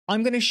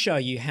I'm going to show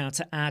you how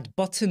to add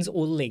buttons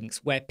or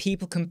links where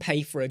people can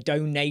pay for a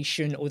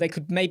donation, or they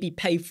could maybe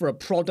pay for a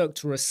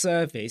product or a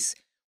service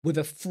with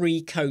a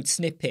free code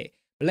snippet.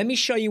 But let me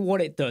show you what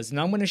it does, and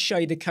I'm going to show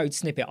you the code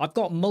snippet. I've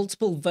got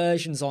multiple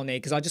versions on here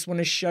because I just want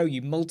to show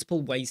you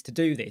multiple ways to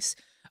do this.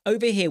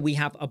 Over here, we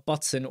have a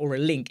button or a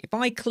link. If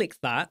I click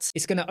that,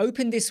 it's going to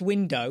open this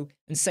window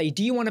and say,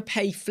 do you want to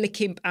pay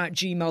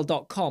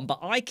flickimp@gmail.com? But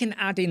I can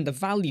add in the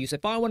value. So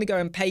if I want to go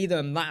and pay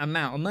them that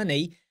amount of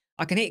money,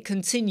 I can hit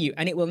continue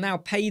and it will now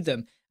pay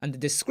them. And the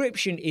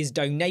description is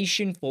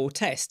donation for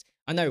test.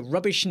 I know,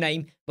 rubbish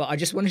name, but I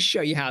just want to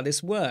show you how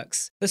this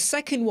works. The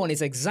second one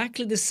is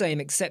exactly the same,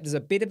 except there's a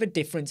bit of a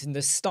difference in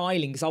the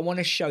styling, because I want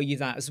to show you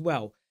that as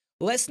well.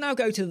 Let's now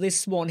go to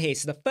this one here.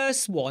 So the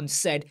first one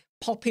said,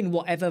 pop in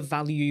whatever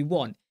value you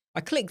want.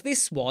 I click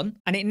this one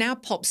and it now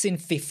pops in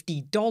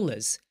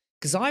 $50.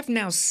 Because I've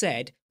now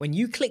said, when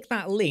you click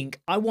that link,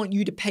 I want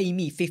you to pay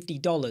me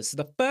 $50. So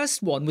the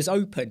first one was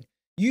open.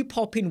 You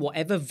pop in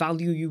whatever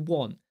value you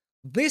want.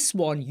 This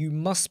one, you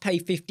must pay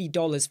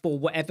 $50 for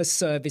whatever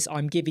service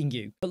I'm giving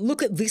you. But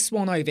look at this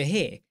one over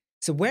here.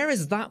 So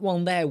whereas that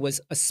one there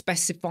was a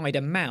specified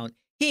amount,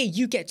 here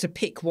you get to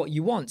pick what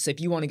you want. So if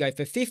you want to go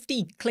for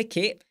 50, click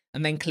it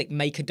and then click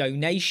make a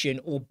donation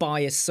or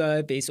buy a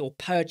service or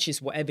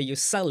purchase whatever you're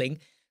selling.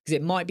 Because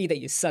it might be that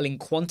you're selling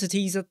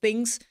quantities of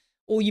things,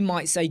 or you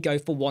might say go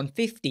for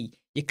 150.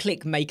 You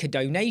click make a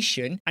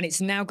donation and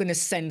it's now going to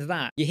send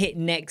that. You hit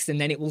next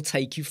and then it will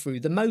take you through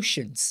the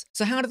motions.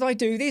 So how did I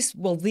do this?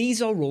 Well, these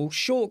are all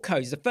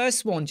shortcodes. The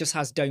first one just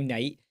has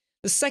donate.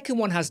 The second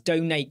one has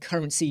donate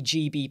currency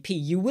GBP.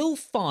 You will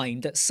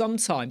find that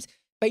sometimes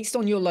based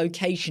on your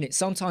location, it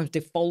sometimes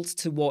defaults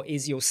to what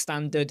is your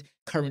standard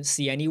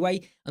currency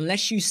anyway,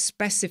 unless you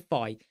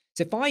specify.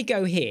 So if I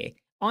go here,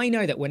 I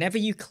know that whenever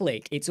you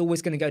click, it's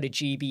always going to go to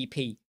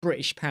GBP,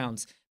 British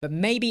pounds. But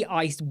maybe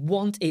I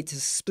want it to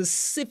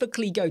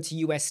specifically go to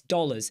US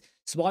dollars.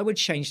 So I would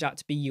change that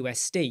to be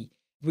USD.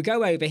 If we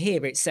go over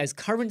here, it says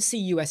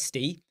currency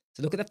USD.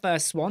 So look at the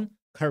first one,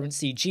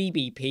 currency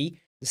GBP.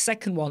 The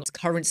second one is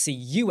currency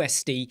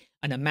USD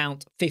and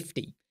amount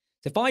 50.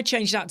 So if I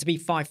change that to be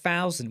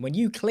 5,000, when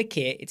you click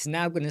it, it's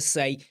now going to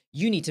say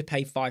you need to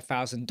pay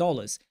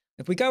 $5,000.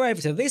 If we go over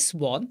to this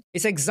one,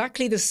 it's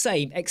exactly the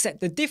same,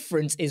 except the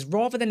difference is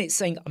rather than it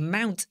saying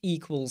amount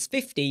equals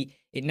 50,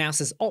 it now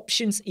says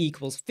options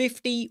equals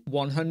 50,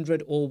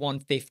 100, or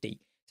 150.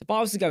 So if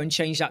I was to go and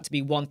change that to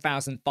be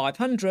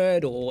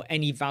 1,500 or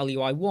any value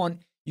I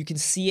want, you can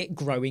see it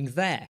growing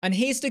there. And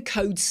here's the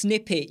code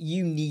snippet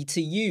you need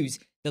to use.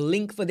 The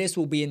link for this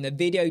will be in the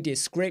video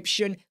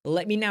description.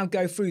 Let me now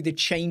go through the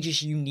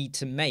changes you need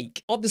to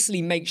make.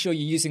 Obviously, make sure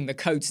you're using the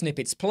Code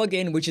Snippets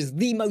plugin, which is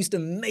the most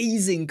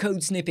amazing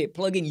code snippet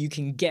plugin you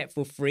can get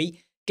for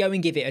free. Go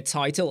and give it a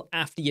title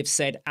after you've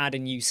said add a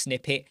new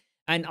snippet.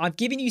 And I've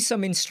given you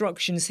some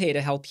instructions here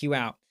to help you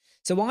out.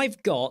 So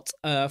I've got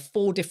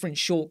 4 different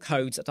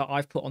shortcodes that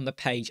I've put on the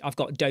page. I've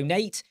got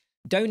donate,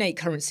 donate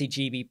currency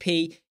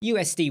GBP,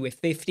 USD with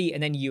 50,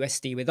 and then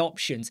USD with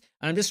options.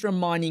 And I'm just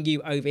reminding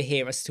you over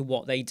here as to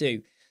what they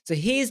do. So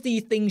here's the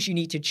things you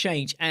need to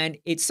change. And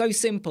it's so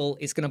simple,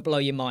 it's going to blow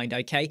your mind,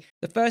 okay?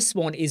 The first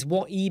one is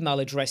what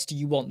email address do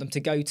you want them to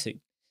go to?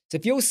 So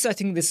if you're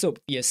setting this up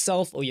for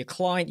yourself or your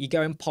client, you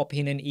go and pop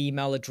in an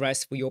email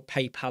address for your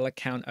PayPal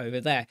account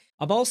over there.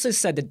 I've also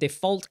said the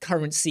default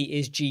currency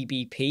is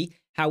GBP.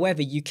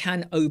 However, you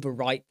can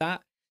overwrite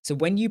that. So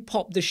when you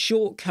pop the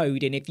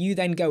shortcode in, if you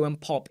then go and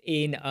pop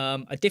in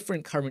a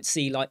different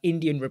currency like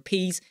Indian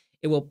rupees,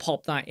 it will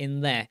pop that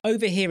in there.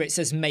 Over here, it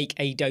says make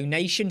a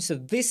donation. So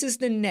this is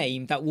the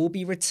name that will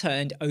be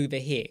returned over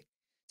here.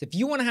 So if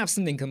you want to have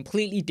something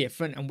completely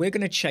different, and we're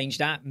going to change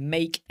that,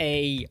 make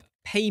a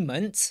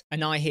payment,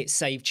 and I hit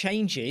save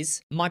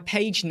changes, my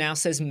page now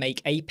says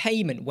make a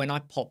payment when I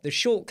pop the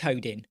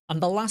shortcode in.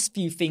 And the last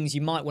few things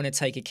you might want to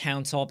take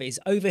account of is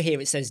over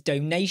here, it says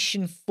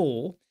donation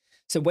for.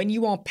 So when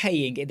you are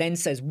paying, it then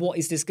says, what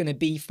is this going to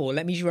be for?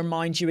 Let me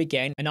remind you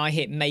again. And I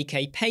hit make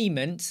a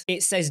payment.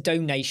 It says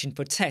donation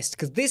for test,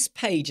 because this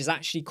page is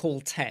actually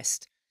called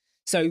test.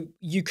 So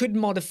you could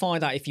modify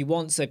that if you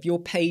want. So if your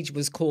page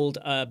was called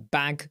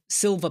bag,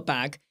 silver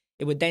bag,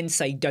 it would then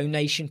say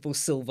donation for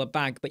silver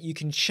bag, but you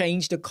can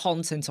change the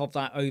content of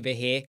that over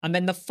here. And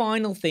then the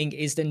final thing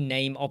is the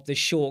name of the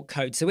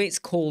shortcode. So it's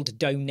called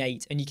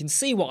donate. And you can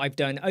see what I've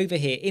done over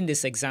here in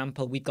this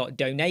example. We've got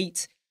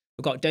donate.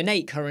 We've got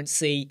donate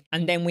currency,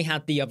 and then we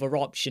had the other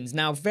options.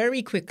 Now,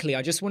 very quickly,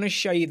 I just want to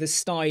show you the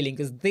styling,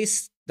 because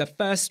the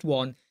first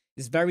one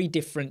is very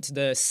different to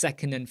the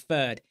second and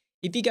third.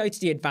 If you go to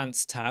the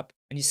advanced tab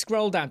and you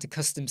scroll down to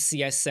custom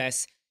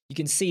CSS, you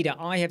can see that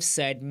I have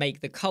said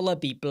make the color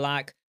be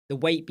black, the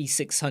weight be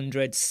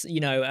 600,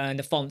 and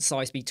the font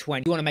size be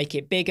 20. You want to make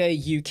it bigger,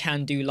 you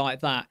can do like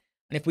that.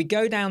 And if we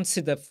go down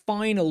to the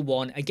final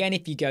one, again,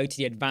 if you go to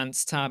the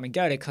advanced tab and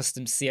go to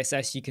custom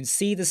CSS, you can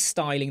see the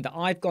styling that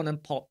I've gone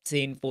and popped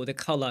in for the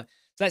color.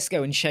 So let's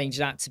go and change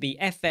that to be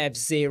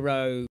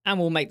FF0, and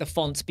we'll make the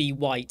font be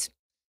white.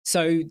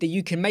 so that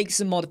you can make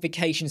some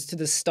modifications to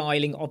the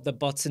styling of the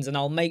buttons, and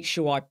I'll make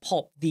sure I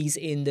pop these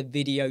in the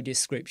video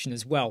description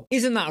as well.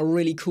 Isn't that a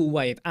really cool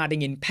way of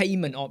adding in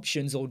payment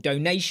options or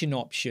donation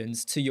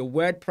options to your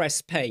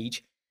WordPress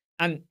page?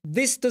 And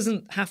this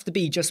doesn't have to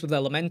be just with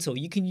Elementor.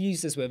 You can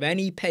use this with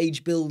any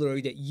page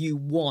builder that you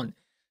want,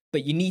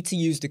 but you need to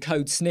use the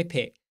code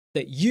Snippet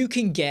that you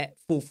can get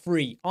for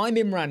free. I'm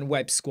Imran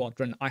Web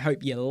Squadron. I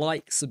hope you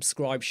like,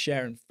 subscribe,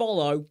 share, and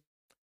follow.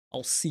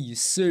 I'll see you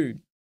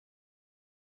soon.